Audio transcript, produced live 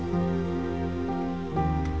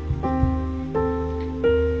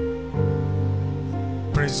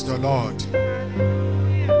Praise the Lord.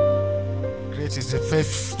 Great is the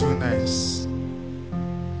faithfulness.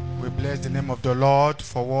 We bless the name of the Lord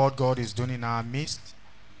for what God is doing in our midst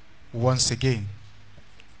once again.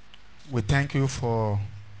 We thank you for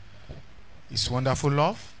His wonderful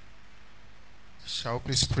love. Shall we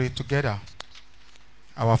please pray together?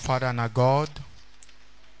 Our Father and our God,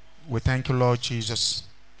 we thank you, Lord Jesus,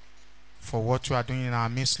 for what you are doing in our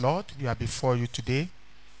midst, Lord. We are before you today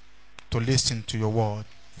to listen to your word.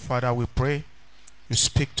 Father, we pray you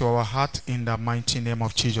speak to our heart in the mighty name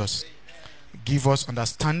of Jesus. Give us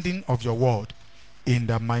understanding of your word in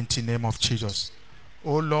the mighty name of Jesus.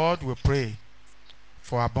 Oh Lord, we pray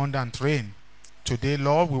for abundant rain. Today,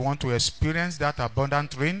 Lord, we want to experience that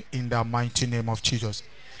abundant rain in the mighty name of Jesus.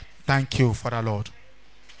 Thank you, Father Lord.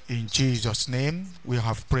 In Jesus' name, we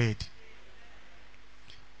have prayed.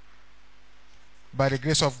 By the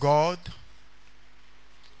grace of God,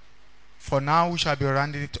 for now we shall be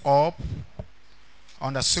rounding it up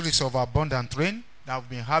on the series of abundant rain that we've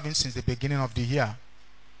been having since the beginning of the year.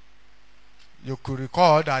 You could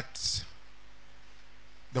recall that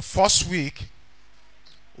the first week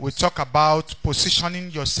we talk about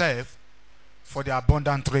positioning yourself for the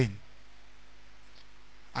abundant rain.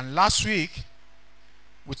 And last week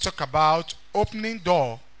we talked about opening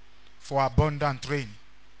door for abundant rain.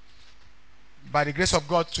 By the grace of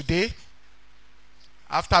God today,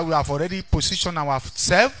 after we have already positioned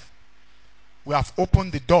ourselves, we have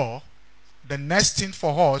opened the door. The next thing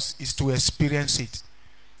for us is to experience it.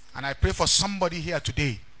 And I pray for somebody here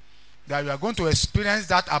today that you are going to experience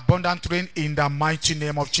that abundant rain in the mighty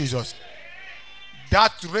name of Jesus.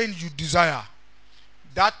 That rain you desire,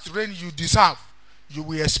 that rain you deserve, you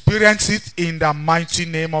will experience it in the mighty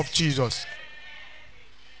name of Jesus.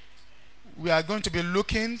 We are going to be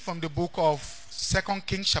looking from the book of 2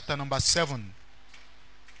 Kings chapter number 7.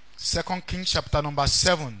 2 Kings chapter number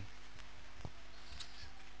 7.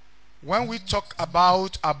 When we talk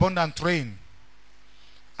about abundant rain,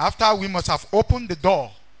 after we must have opened the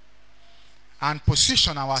door and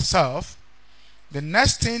position ourselves, the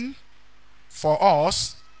next thing for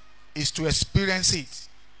us is to experience it.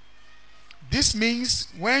 This means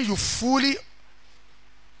when you fully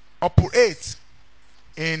operate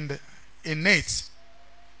in it.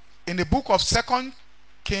 In the book of 2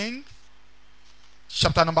 Kings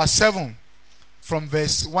chapter number 7 from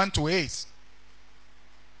verse 1 to 8,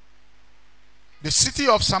 the city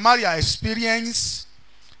of Samaria experienced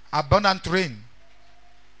abundant rain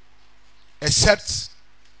except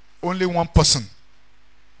only one person.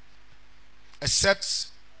 Except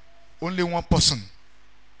only one person.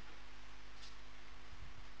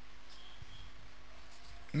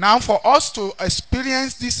 Now, for us to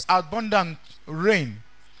experience this abundant rain,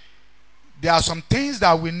 there are some things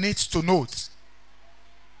that we need to note.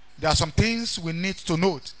 There are some things we need to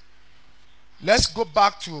note. Let's go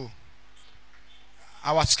back to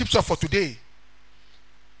our scripture for today.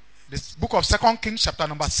 The book of 2 Kings chapter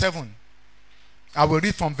number 7. I will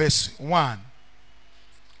read from verse 1.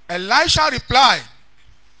 Elisha replied,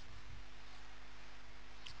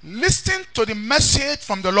 "Listen to the message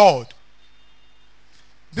from the Lord.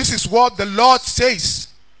 This is what the Lord says.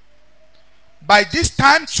 By this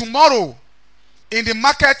time tomorrow, in the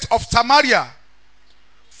market of Samaria,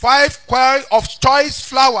 5 coil of choice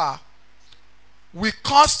flour will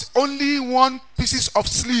cost only 1 piece of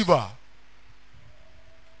silver,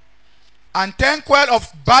 and 10 coil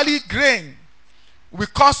of barley grain will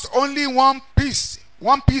cost only 1 piece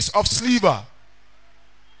of silver."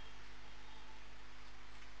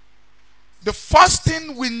 The first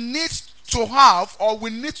thing we need to have, or we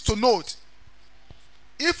need to note,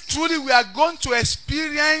 if truly we are going to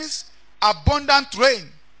experience abundant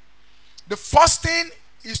rain, the first thing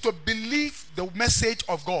is to believe the message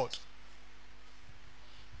of God.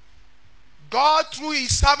 God, through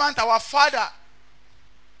his servant, our Father,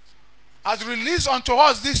 has released unto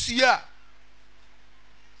us this year,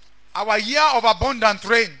 our year of abundant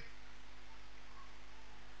rain.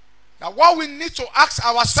 Now, what we need to ask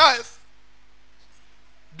ourselves,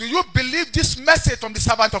 do you believe this message from the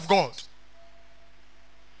servant of God?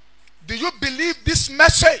 Do you believe this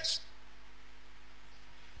message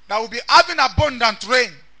that will be having abundant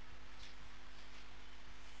rain?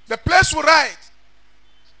 The place we write,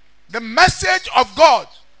 the message of God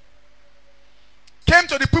came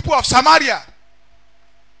to the people of Samaria,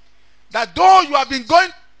 that though you have been going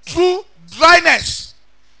through dryness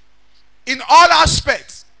in all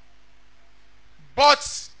aspects,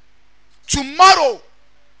 but tomorrow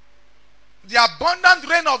the abundant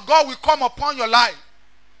rain of God will come upon your life.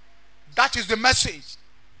 That is the message.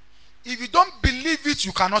 If you don't believe it,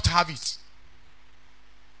 you cannot have it.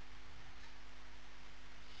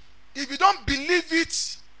 If you don't believe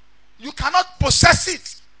it, you cannot possess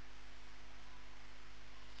it.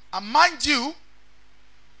 And mind you,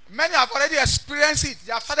 many have already experienced it.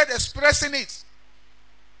 They have started experiencing it.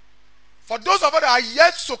 For those of us that are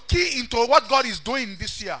yet to key into what God is doing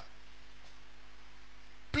this year,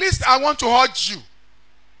 please, I want to urge you.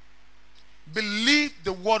 Believe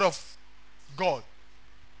the word of God.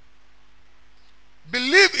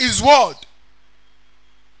 Believe his word.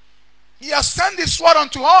 He has sent his word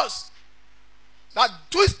unto us. That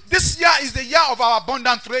this year is the year of our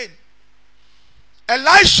abundant rain.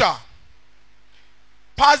 Elisha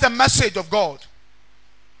passed the message of God.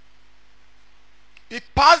 He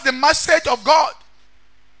passed the message of God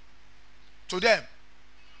to them.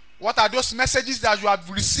 What are those messages that you have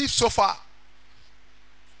received so far?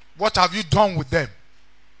 What have you done with them?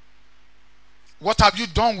 What have you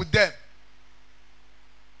done with them?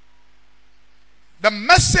 The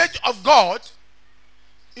message of God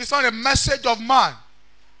is not a message of man.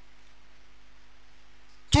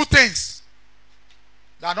 Two things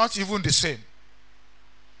that are not even the same.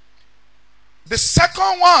 The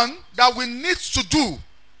second one that we need to do,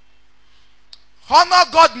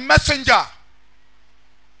 honor God's messenger.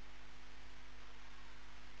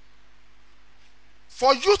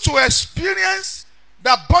 For you to experience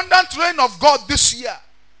the abundant rain of God this year,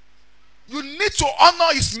 you need to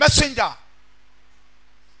honor his messenger,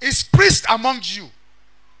 his priest among you.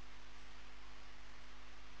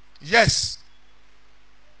 Yes.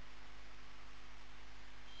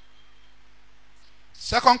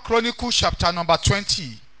 Second Chronicles chapter number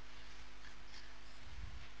 20.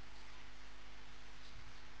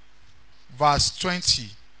 Verse 20.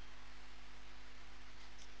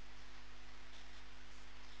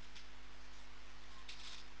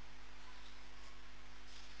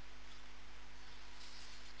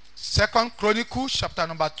 Second Chronicles chapter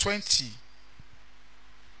number 20.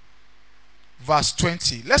 Verse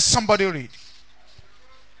 20. Let somebody read.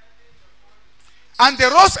 And they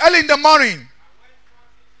rose early in the morning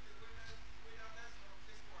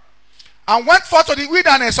and went forth to the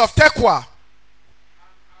wilderness of Tekoa.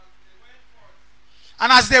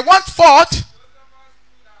 And as they went forth,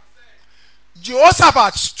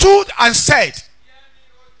 Jehoshaphat stood and said,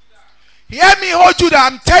 Hear me, O Judah.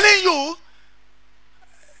 I'm telling you,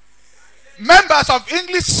 members of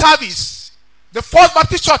English service, the First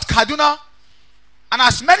Baptist Church, Kaduna, and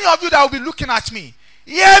as many of you that will be looking at me,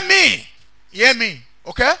 hear me. Hear me.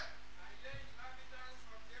 Okay?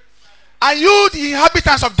 And you, the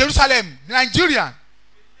inhabitants of Jerusalem, Nigerian,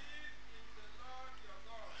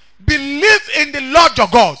 believe in the Lord your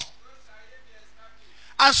God,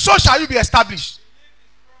 and so shall you be established.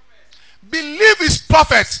 Believe his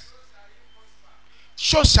prophet,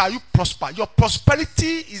 so shall you prosper. Your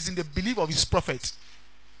prosperity is in the belief of his prophet.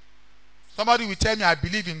 Somebody will tell me, I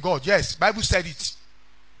believe in God. Yes, Bible said it.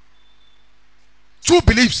 Two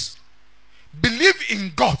beliefs. Believe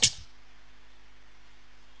in God.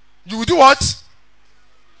 You will do what?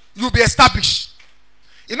 You will be established.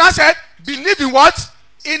 He now said, believe in what?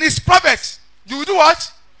 In his prophet. You will do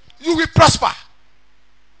what? You will prosper.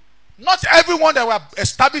 Not everyone that will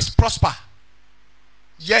establish prosper.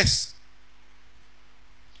 Yes.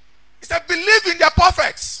 He said, believe in their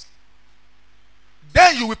prophets.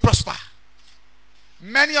 Then you will prosper.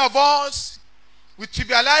 Many of us, we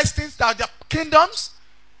trivialize things that the kingdoms,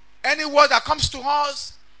 any word that comes to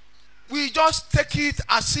us, we just take it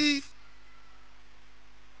as if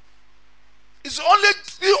it's only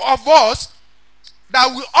few of us that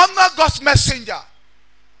will honor God's messenger.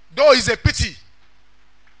 Though it's a pity.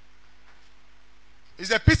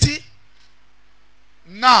 It's a pity.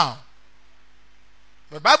 Now,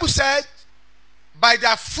 the Bible said, by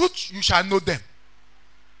their fruit you shall know them.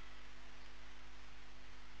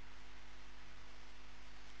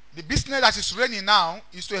 The business that is running now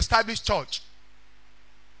is to establish church.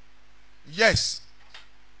 Yes.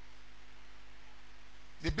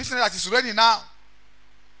 The business that is running now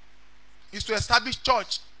is to establish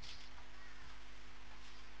church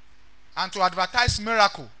and to advertise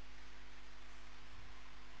miracle.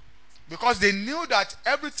 Because they knew that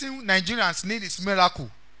everything Nigerians need is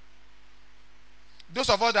miracle. Those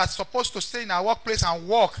of us that are supposed to stay in our workplace and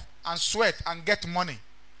work and sweat and get money,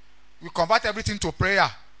 we convert everything to prayer.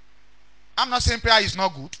 I'm not saying prayer is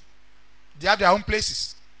not good. They have their own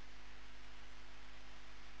places.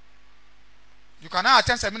 You cannot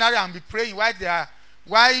attend seminary and be praying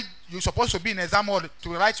while you're supposed to be in exam or to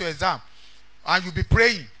write your exam, and you'll be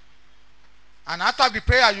praying. And after the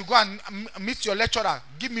prayer, you go and meet your lecturer,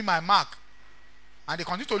 give me my mark. And they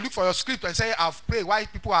continue to look for your script and say, I've prayed while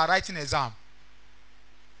people are writing exam.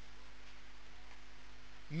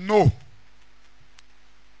 No.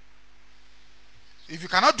 If you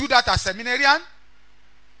cannot do that as seminarian,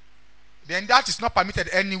 then that is not permitted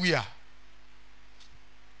anywhere.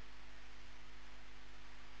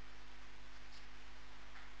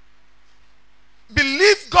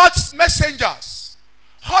 Believe God's messengers.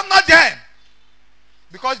 Honor them.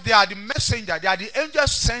 Because they are the messenger. They are the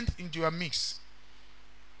angels sent into your midst.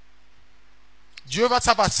 Jehovah's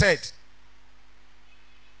Sabbath said,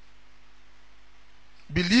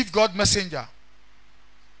 believe God's messenger.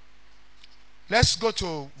 Let's go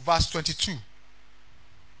to verse 22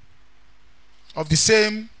 of the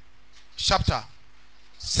same chapter.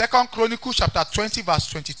 2nd Chronicles chapter 20 verse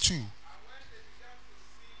 22.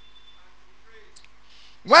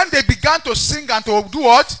 When they began to sing and to do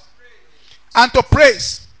what? And to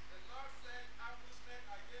praise.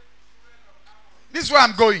 This is where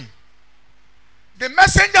I'm going. The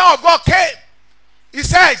messenger of God came. He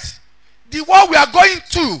said, the war we are going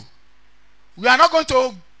to, we are not going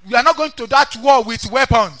to that war with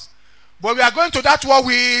weapons, but we are going to that war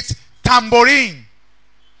with tambourine.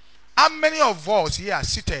 How many of us here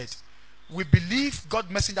seated, we believe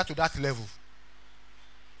God messenger to that level?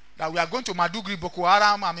 That we are going to Madugri, Boko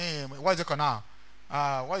Haram, what is it called now?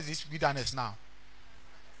 What is this wilderness now?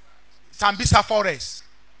 Sambisa forest.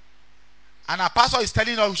 And our pastor is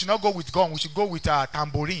telling us we should not go with gun, we should go with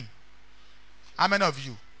tambourine. How many of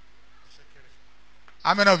you?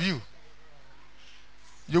 How many of you?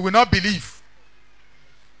 You will not believe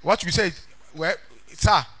what we say. Well,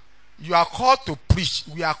 sir, you are called to preach.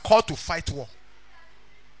 We are called to fight war.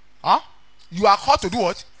 Huh? You are called to do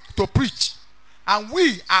what? To preach. And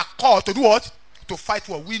we are called to do what? To fight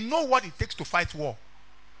war. We know what it takes to fight war.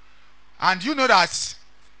 And you know that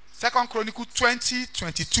 2nd Chronicles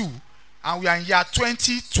 20:22, and we are in year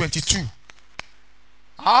 2022.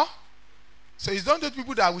 Huh? So it's not those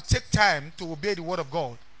people that will take time to obey the word of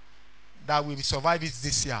God that will survive it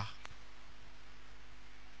this year.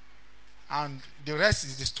 And the rest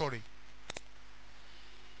is the story.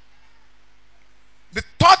 The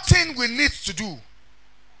third thing we need to do.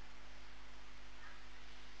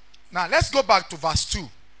 Now let's go back to verse 2.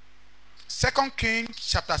 2nd Kings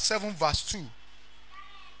chapter 7 verse 2.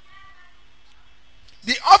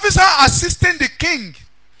 The officer assisting the king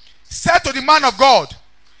said to the man of God,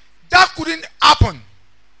 that couldn't happen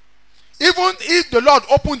even if the Lord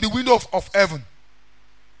opened the window of heaven.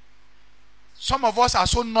 Some of us are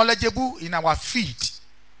so knowledgeable in our field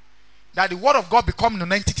that the word of God becomes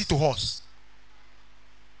an entity to us.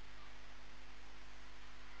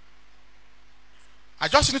 I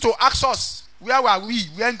just need to ask us, where were we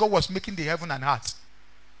when God was making the heaven and earth?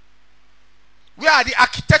 Where are the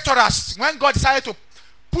architecturists when God decided to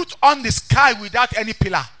put on the sky without any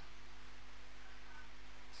pillar?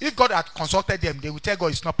 If God had consulted them, they would tell God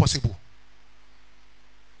it's not possible.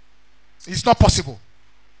 It's not possible.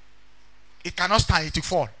 It cannot stand, it will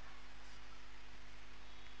fall.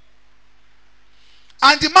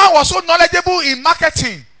 And the man was so knowledgeable in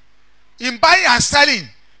marketing, in buying and selling,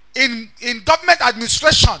 in government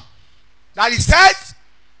administration, that he said,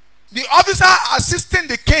 the officer assisting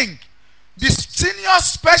the king, the senior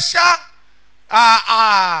special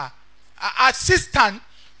assistant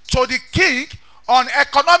to the king on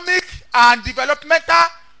economic and developmental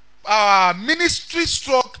ministry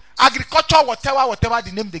stroke, agriculture, whatever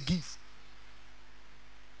the name they give.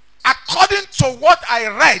 According to what I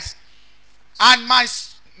read and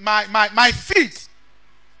my feet,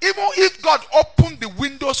 even if God opened the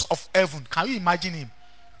windows of heaven, can you imagine him?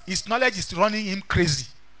 His knowledge is running him crazy.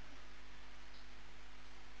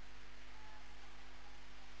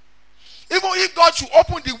 Even if God should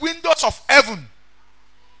open the windows of heaven,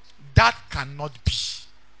 that cannot be.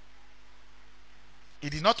 He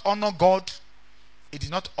did not honor God. He did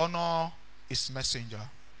not honor his messenger.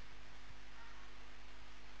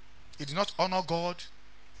 He did not honor God.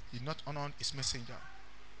 He did not honor his messenger.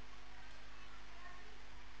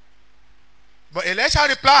 But Elisha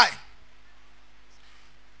replied,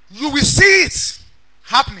 you will see it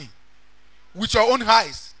happening with your own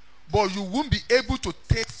eyes, but you won't be able to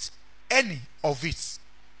taste any of it.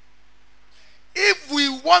 If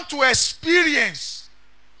we want to experience,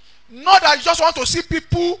 not that you just want to see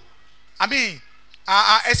people,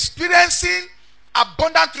 experiencing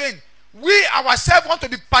abundant rain, we ourselves want to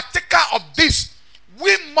be partaker of this,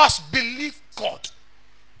 we must believe God.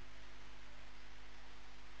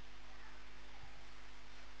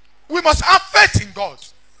 We must have faith in God.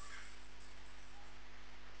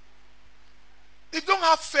 If you don't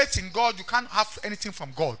have faith in God, you can't have anything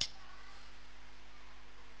from God.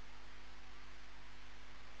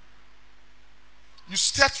 You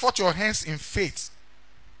stretch forth your hands in faith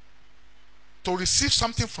to receive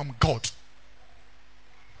something from God.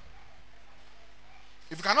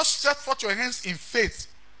 If you cannot stretch forth your hands in faith,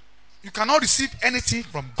 you cannot receive anything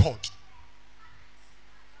from God.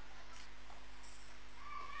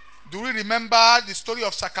 Do we remember the story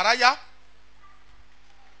of Zechariah?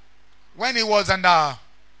 When he was in a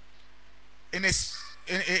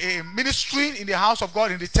ministry in the house of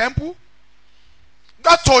God in the temple,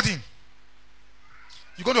 God told him,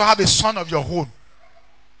 you're going to have a son of your own.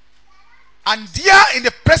 And there in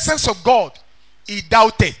the presence of God, he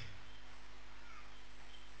doubted.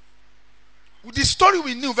 With the story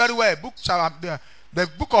we knew very well, the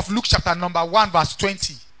book of Luke chapter number 1 verse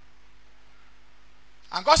 20.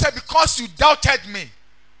 And God said, because you doubted me,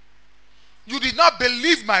 you did not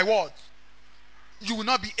believe my word, you will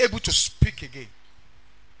not be able to speak again.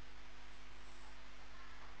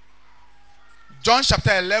 John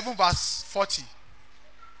chapter 11 verse 40.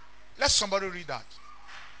 Let somebody read that.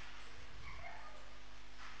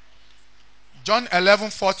 John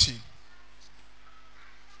 11:40.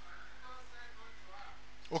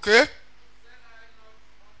 Okay?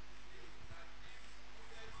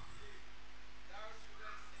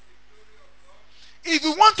 If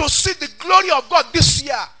you want to see the glory of God this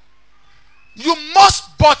year, you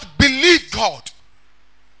must but believe God.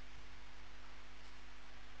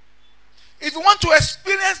 If you want to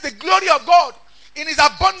experience the glory of God in his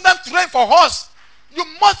abundant rain for us, you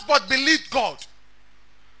must but believe God.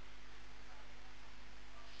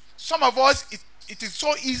 Some of us, it is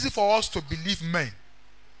so easy for us to believe men.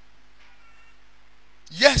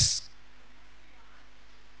 Yes.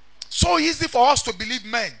 So easy for us to believe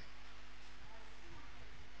men.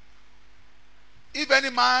 If any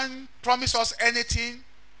man promise us anything,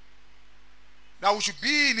 that we should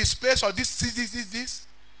be in his place or this,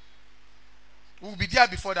 we will be there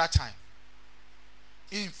before that time.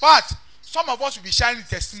 In fact, some of us will be sharing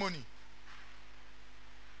testimony.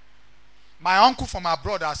 My uncle from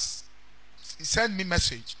abroad he sent me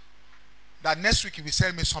message that next week he will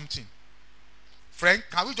send me something. Friend,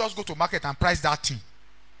 can we just go to market and price that thing?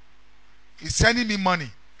 He's sending me money,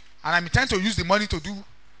 and I'm intending to use the money to do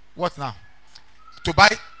what now? To buy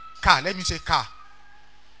car. Let me say car.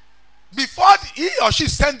 Before he or she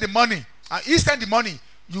send the money, and he send the money,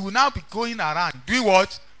 you will now be going around doing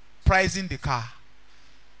what? Pricing the car.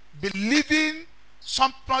 Believing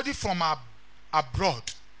somebody from abroad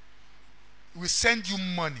will send you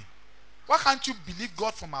money. Why can't you believe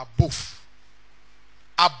God from above?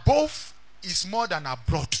 Above is more than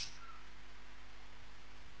abroad.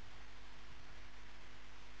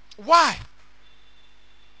 Why?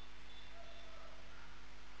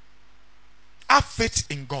 Have faith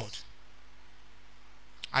in God.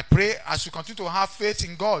 I pray as we continue to have faith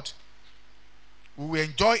in God, we will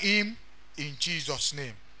enjoy him in Jesus'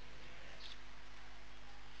 name.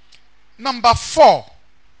 Number 4.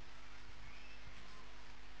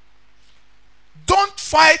 Don't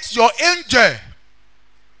fight your angel.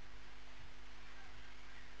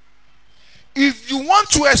 If you want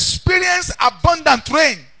to experience abundant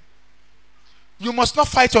rain, you must not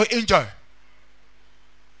fight your angel.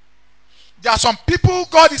 There are some people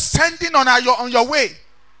God is sending on your way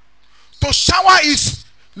to shower his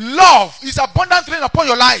love, his abundant rain upon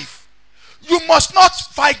your life. You must not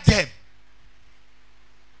fight them.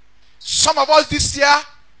 Some of us this year,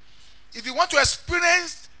 if you want to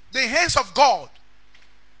experience the hands of God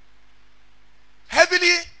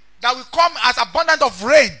heavily, that will come as abundance of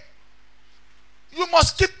rain, you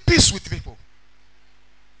must keep peace with people.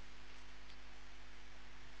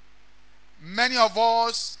 Many of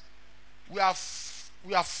us, we have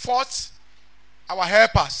fought our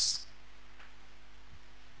helpers,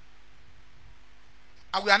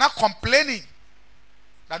 and we are not complaining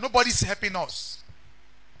that nobody is helping us.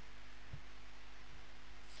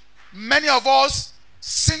 Many of us,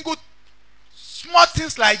 single small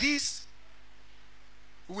things like this,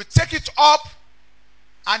 we take it up,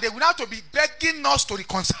 and they will have to be begging us to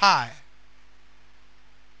reconcile.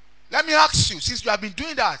 Let me ask you, since you have been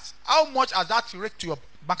doing that, how much has that raked to your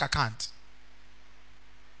bank account?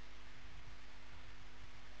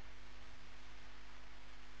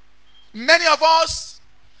 Many of us,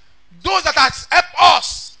 those that have helped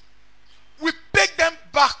us, we pay them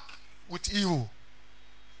back with evil.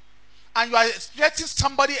 And you are expecting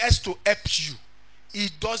somebody else to help you.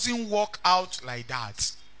 It doesn't work out like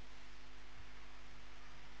that.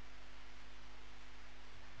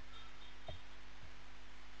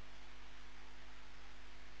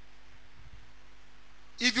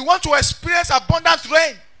 If you want to experience abundant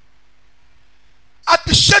rain,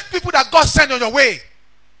 appreciate people that God sent on your way.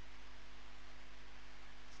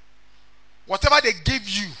 Whatever they give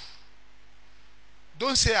you,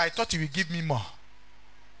 don't say, I thought he will give me more.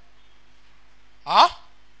 Huh?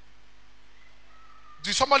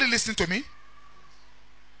 Do somebody listen to me?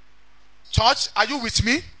 Church, are you with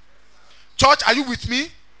me? Church, are you with me?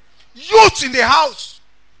 Youth in the house.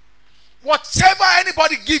 Whatever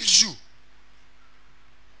anybody gives you.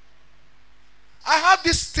 I have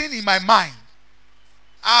this thing in my mind.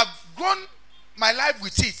 I've grown my life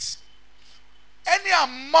with it. Any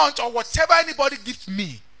amount or whatever anybody gives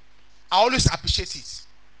me, I always appreciate it.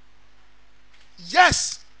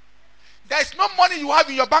 Yes. There is no money you have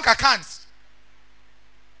in your bank account.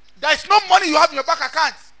 There is no money you have in your bank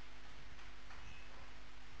account.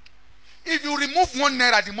 If you remove 1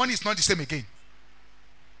 naira, the money is not the same again.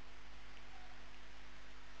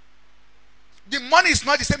 The money is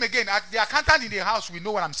not the same again. The accountant in the house will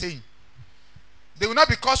know what I'm saying. They will not,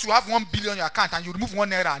 because you have 1 billion in your account and you remove 1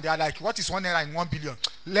 naira and they are like, what is 1 naira in 1 billion?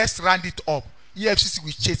 Let's round it up. EFCC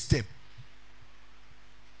will chase them.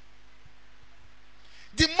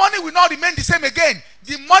 The money will not remain the same again.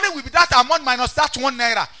 The money will be that amount minus that 1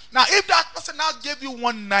 naira. Now, if that person now gave you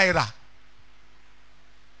 1 naira,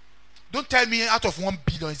 don't tell me out of 1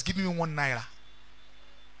 billion is giving me 1 naira.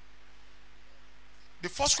 The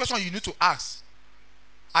first question you need to ask,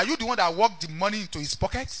 are you the one that worked the money into his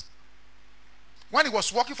pocket? When he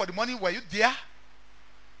was working for the money, were you there?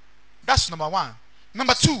 That's number one.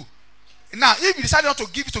 Number two, now if you decide not to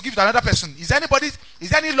give it to another person, is there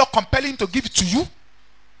any law compelling him to give it to you?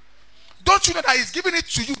 Don't you know that he's giving it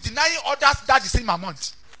to you, denying others that the same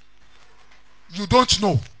amount? You don't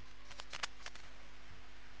know.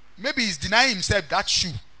 Maybe he's denying himself that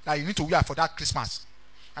shoe that you need to wear for that Christmas.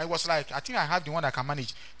 I was like, I think I have the one I can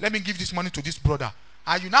manage. Let me give this money to this brother.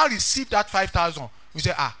 And you now receive that 5,000. You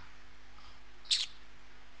say,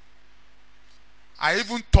 I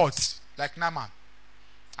even thought, like Naaman,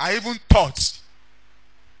 I even thought.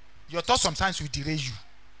 Your thoughts sometimes will derail you.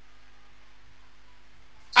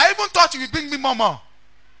 I even thought you would bring me more.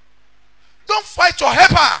 Don't fight your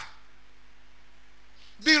helper.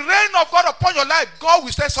 The reign of God upon your life, God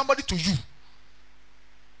will send somebody to you.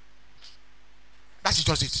 That's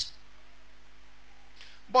just it.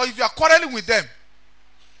 But if you are quarreling with them,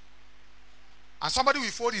 and somebody will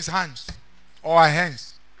fold his hands or her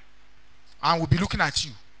hands and will be looking at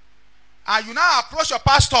you, and you now approach your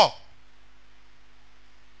pastor,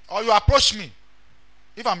 or you approach me,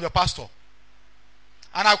 if I'm your pastor,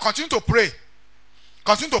 and I'll continue to pray,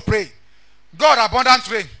 God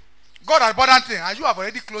abundant rain, and you have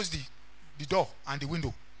already closed the door and the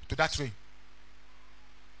window to that rain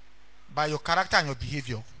by your character and your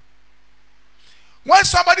behavior. When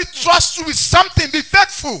somebody trusts you with something, be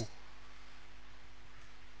faithful.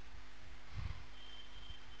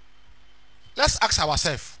 Let's ask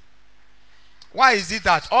ourselves, why is it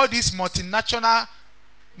that all these multinational,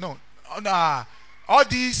 all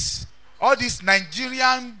these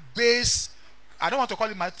Nigerian based, I don't want to call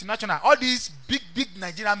it multinational, all these big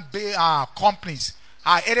Nigerian companies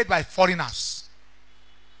are headed by foreigners?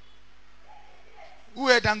 Who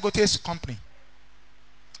are Dangote's company?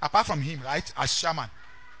 Apart from him, right, as chairman.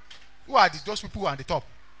 Who are those people who are on the top?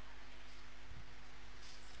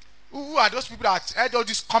 Who are those people that head all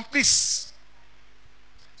these companies?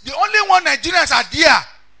 The only one Nigerians are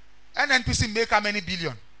there. NNPC make how many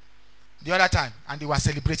billion the other time, and they were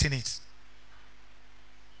celebrating it.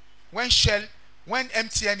 When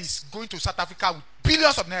MTN is going to South Africa with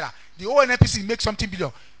billions of naira, the whole NNPC makes something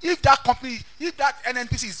billion. If that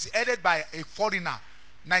NNPC is headed by a foreigner,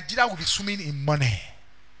 Nigeria will be swimming in money.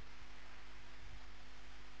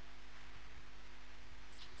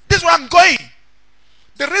 This is where I'm going.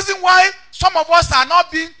 The reason why some of us are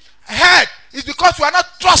not being heard is because we are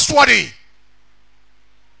not trustworthy.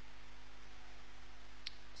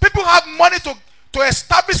 People have money to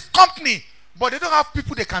establish company, but they don't have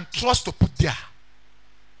people they can trust to put there.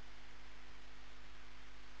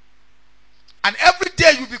 And every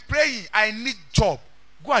day you'll be praying, I need job.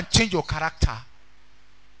 Go and change your character.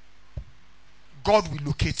 God will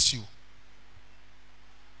locate you.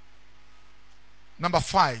 Number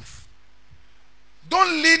 5.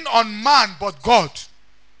 Don't lean on man but God.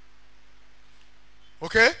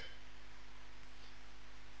 Okay?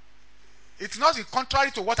 It's not in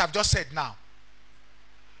contrary to what I've just said now.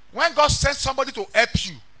 When God sends somebody to help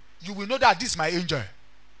you, you will know that this is my angel.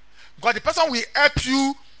 God, the person will help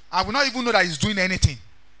you and will not even know that he's doing anything.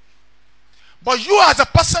 But you as a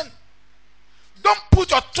person, don't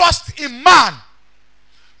put your trust in man.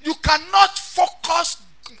 You cannot focus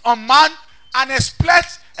on man and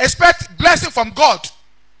expect blessing from God.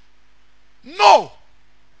 No.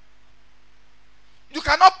 You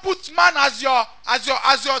cannot put man as your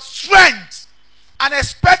strength and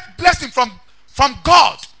expect blessing from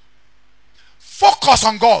God. Focus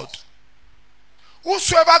on God.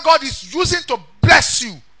 Whosoever God is using to bless bless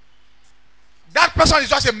you. That person is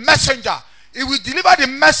just a messenger. He will deliver the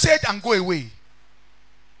message and go away.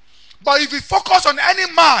 But if you focus on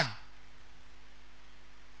any man,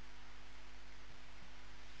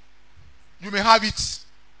 you may have it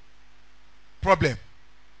problem.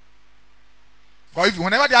 But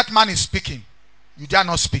whenever that man is speaking, you dare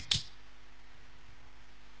not speak.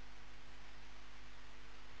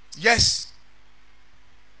 Yes.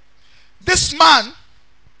 This man,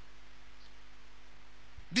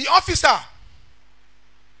 the officer,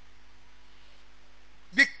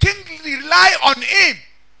 the king rely on him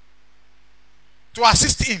to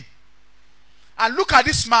assist him. And look at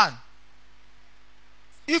this man.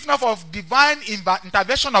 If not for divine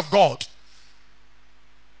intervention of God,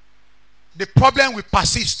 the problem will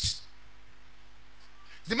persist.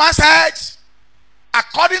 The man said,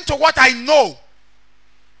 according to what I know,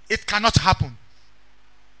 it cannot happen.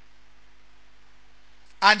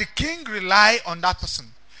 And the king rely on that person.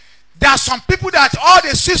 There are some people that all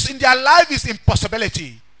they see in their life is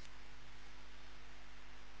impossibility.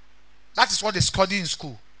 That is what they study in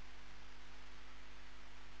school.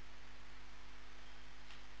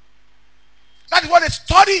 That is what they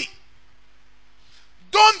study.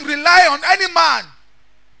 Don't rely on any man.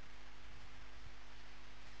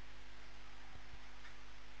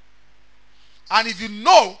 And if you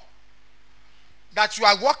know that you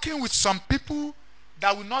are working with some people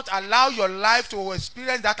that will not allow your life to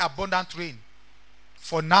experience that abundant rain,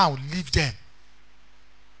 for now, leave them.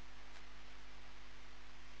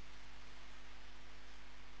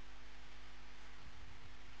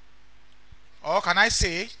 Or can I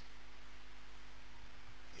say,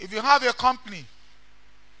 if you have a company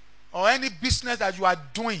or any business that you are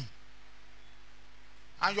doing,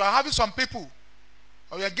 and you are having some people,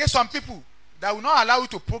 or you get some people that will not allow you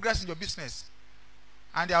to progress in your business,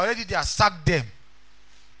 and they are already there, sack them.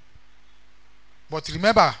 But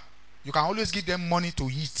remember, you can always give them money to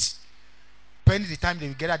eat, pending the time they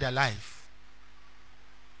will get out their life.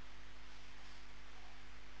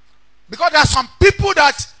 Because there are some people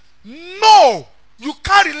that know you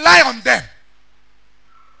can't rely on them.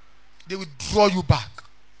 They will draw you back.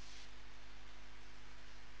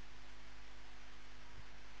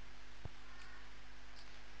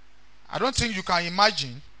 I don't think you can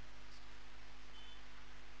imagine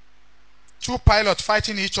two pilots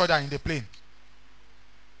fighting each other in the plane.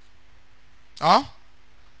 Huh?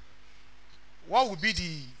 What would be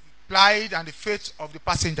the plight and the fate of the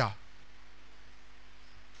passenger?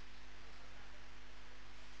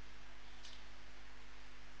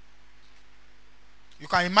 You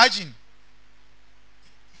can imagine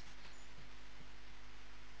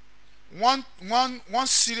one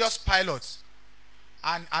serious pilot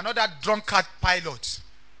and another drunkard pilot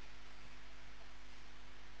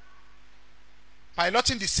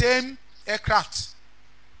piloting the same aircraft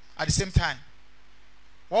at the same time.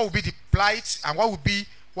 What would be the plight and what would be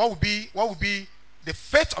the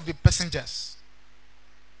fate of the passengers?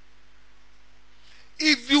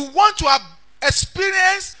 If you want to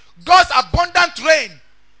experience God's abundant rain,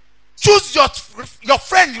 choose your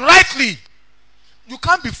friend rightly. You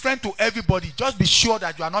can't be friend to everybody. Just be sure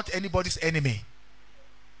that you are not anybody's enemy.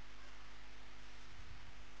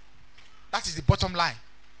 That is the bottom line.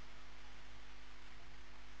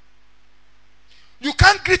 You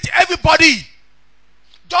can't greet everybody.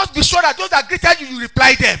 Just be sure that those that greeted you, you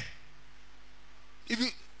reply them. If you,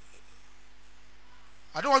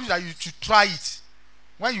 I don't want you that you to try it.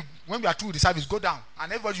 When we are through with the service, go down and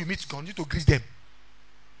everybody you meet, you need to greet them.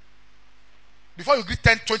 Before you greet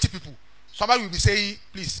 10, 20 people, somebody will be saying,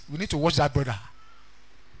 please, we need to watch that brother.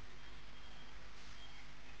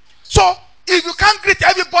 So, if you can't greet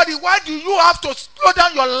everybody, why do you have to slow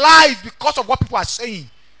down your life because of what people are saying?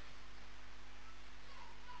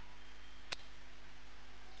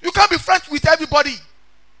 You can't be friends with everybody.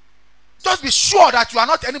 Just be sure that you are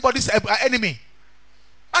not anybody's enemy.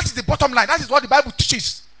 That is the bottom line. That is what the Bible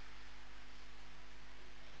teaches.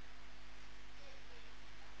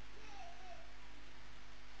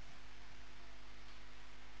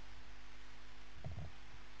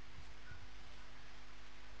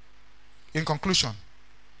 In conclusion,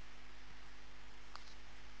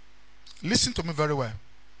 listen to me very well.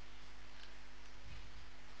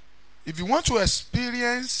 If you want to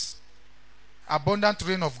experience abundant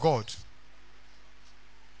rain of God,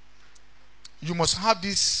 you must have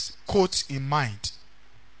this quote in mind.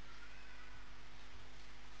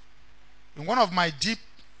 In one of my deep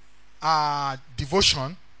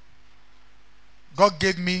devotion, God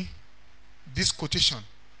gave me this quotation.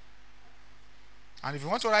 And if you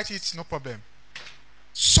want to write it, no problem.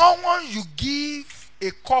 Someone you give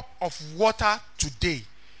a cup of water today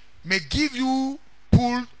may give you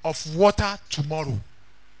pool of water tomorrow.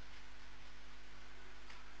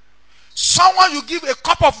 Someone you give a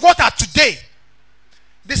cup of water today,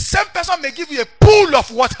 the same person may give you a pool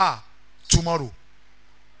of water tomorrow.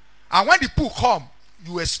 And when the pool come,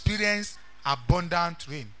 you experience abundant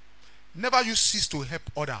rain. Never you cease to help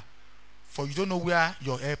other, for you don't know where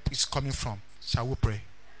your help is coming from. Shall we pray?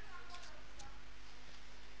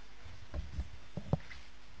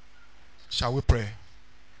 Shall we pray?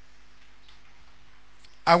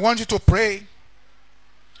 I want you to pray.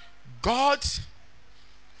 God,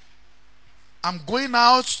 I'm going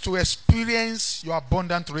out to experience your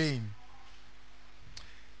abundant rain.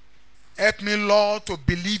 Help me, Lord, to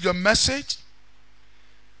believe your message.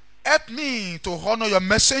 Help me to honor your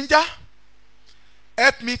messenger.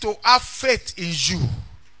 Help me to have faith in you.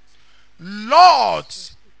 Lord,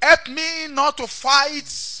 help me not to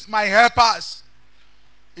fight my helpers.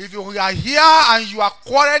 If you are here and you are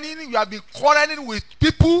quarreling, you have been quarreling with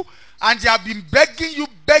people and they have been begging you,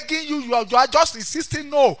 you are just insisting,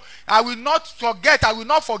 no, I will not forget, I will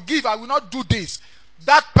not forgive, I will not do this.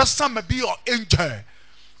 That person may be your angel.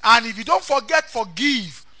 And if you don't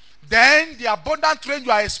forgive, then the abundant rain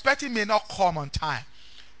you are expecting may not come on time.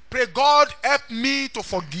 Pray, God, help me to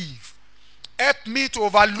forgive. Help me to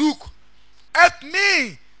overlook. Help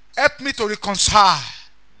me to reconcile.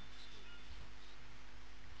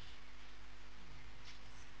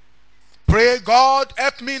 Pray, God,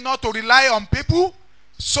 help me not to rely on people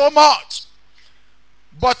so much,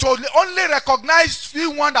 but to only recognize the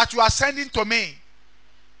one that you are sending to me.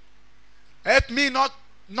 Help me not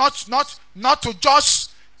to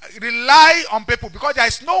just rely on people, because there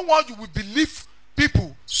is no one you will believe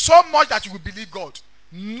people so much that you will believe God.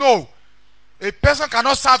 No. A person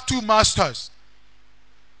cannot serve two masters.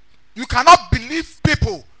 You cannot believe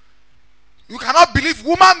people. You cannot believe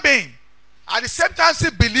human being at the same time say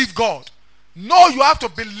believe God. No, you have to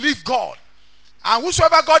believe God. And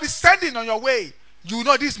whosoever God is sending on your way, you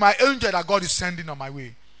know this is my angel that God is sending on my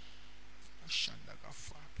way.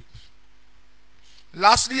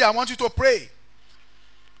 Lastly, I want you to pray.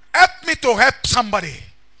 Help me to help somebody.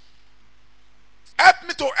 Help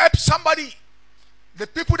me to help somebody. The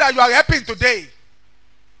people that you are helping today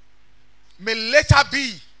may later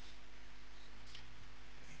be.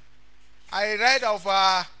 I read of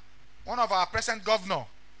one of our present governor.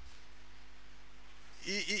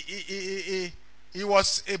 He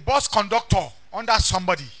was a bus conductor under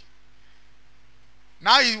somebody.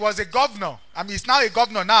 Now he was a governor. I mean, he's now a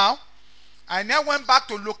governor now. I then went back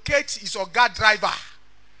to locate his Oga driver.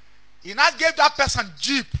 He now gave that person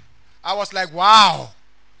jeep. I was like, wow.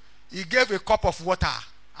 He gave a cup of water.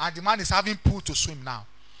 And the man is having pool to swim now.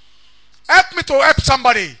 Help me to help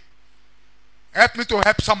somebody. Help me to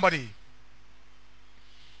help somebody.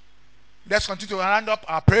 Let's continue to round up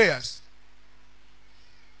our prayers.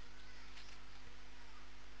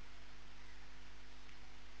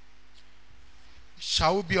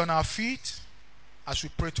 Shall we be on our feet as we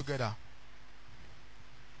pray together?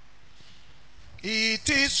 It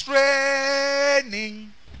is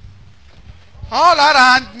raining all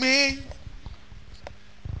around me.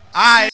 I